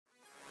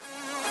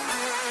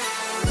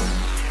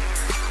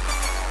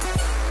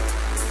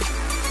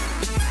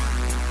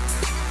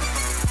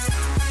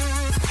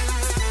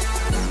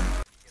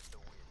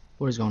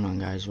What is going on,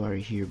 guys? Vyre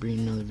here,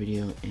 bringing another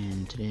video,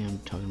 and today I'm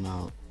talking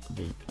about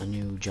a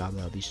new job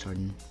that I'll be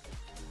starting.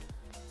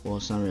 Well,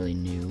 it's not really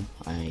new.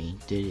 I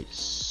did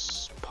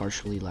it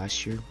partially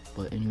last year,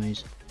 but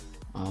anyways,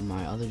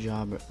 my other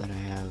job that I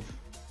have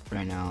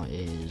right now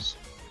is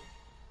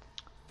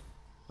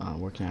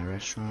working at a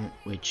restaurant,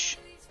 which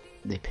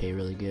they pay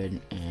really good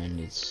and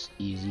it's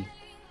easy.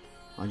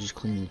 I'll just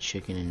clean the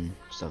chicken and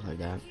stuff like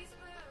that.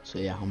 So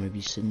yeah, I'm gonna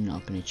be sitting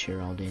up in a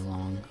chair all day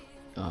long,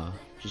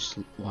 just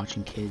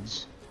watching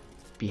kids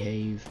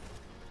behave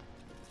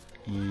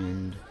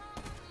and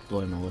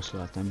blowing my whistle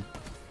at them.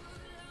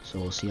 So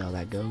we'll see how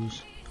that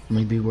goes. I'm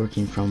gonna be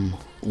working from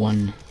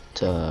 1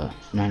 to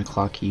 9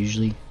 o'clock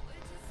usually.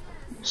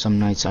 Some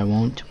nights I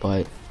won't,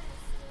 but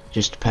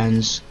just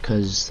depends,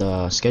 because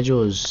the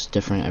schedule is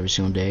different every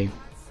single day.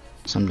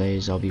 Some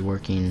days I'll be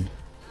working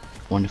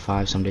 1 to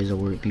 5, some days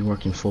I'll be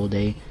working full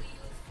day.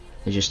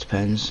 It just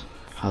depends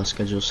how the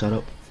schedule is set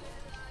up.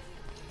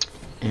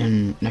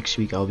 And next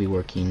week I'll be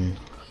working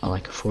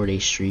like a 4-day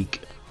streak.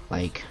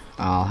 Like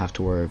I'll have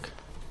to work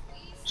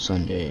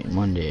Sunday,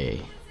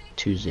 Monday,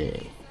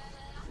 Tuesday,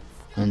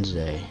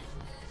 Wednesday.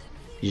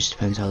 It just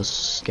depends how the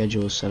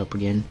schedule is set up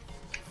again.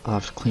 I'll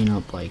have to clean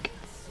up like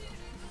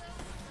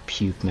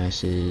puke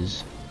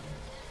messes,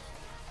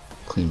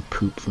 clean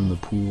poop from the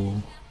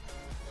pool,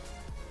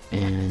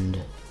 and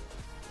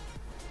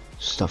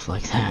stuff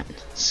like that.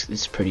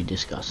 It's pretty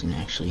disgusting,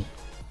 actually.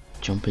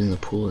 Jump in the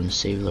pool and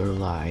save their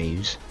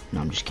lives. No,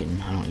 I'm just kidding.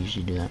 I don't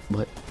usually do that,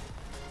 but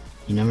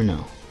you never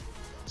know.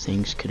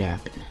 Things could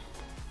happen.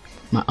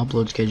 My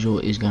upload schedule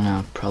is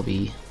gonna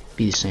probably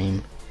be the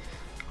same.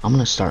 I'm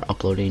gonna start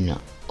uploading a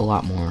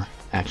lot more,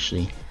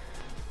 actually.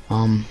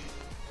 I'm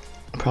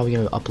probably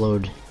gonna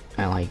upload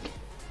at like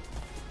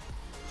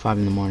 5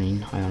 in the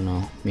morning. I don't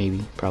know,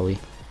 maybe, probably.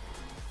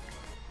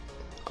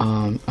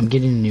 I'm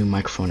getting a new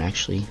microphone,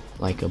 actually,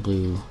 like a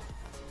blue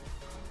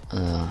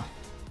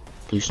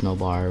snow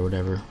bar or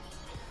whatever.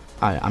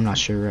 I'm not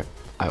sure.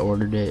 I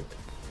ordered it.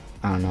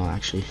 I don't know,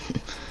 actually.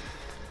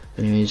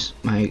 Anyways,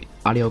 my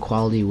audio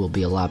quality will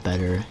be a lot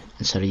better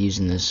instead of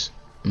using this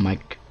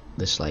like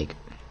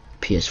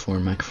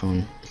PS4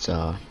 microphone. It's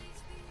a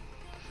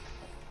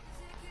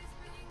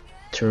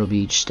Turtle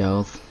Beach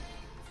Stealth.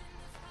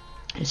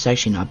 It's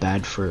actually not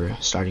bad for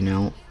starting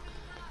out.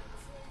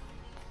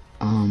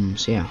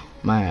 So yeah,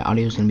 my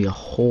audio is gonna be a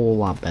whole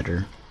lot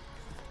better,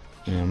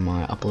 and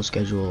my upload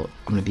schedule,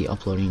 I'm gonna be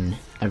uploading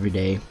every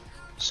day.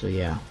 So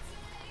yeah.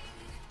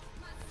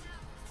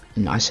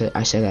 And I say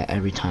that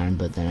every time,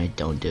 but then I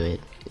don't do it.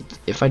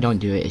 If I don't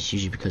do it, it's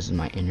usually because of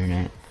my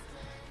internet.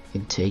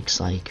 It takes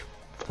like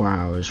 4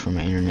 hours for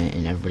my internet,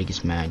 and everybody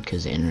gets mad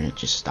because the internet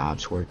just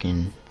stops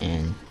working.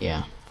 And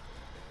yeah.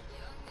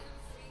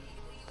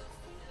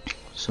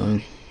 So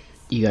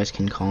you guys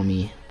can call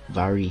me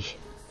Vyre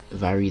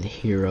the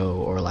hero,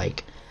 or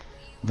like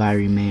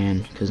Vyre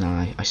man, because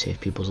I save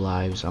people's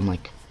lives. I'm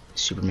like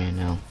Superman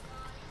now.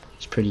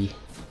 It's pretty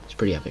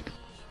epic.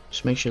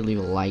 Just make sure to leave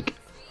a like,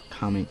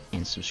 comment,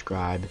 and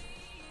subscribe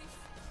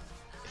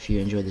if you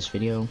enjoyed this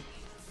video.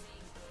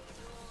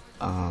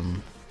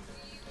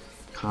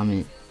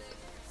 Comment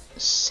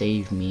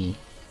save me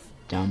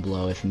down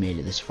below if you made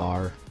it this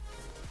far,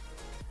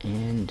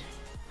 and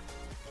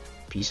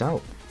peace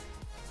out.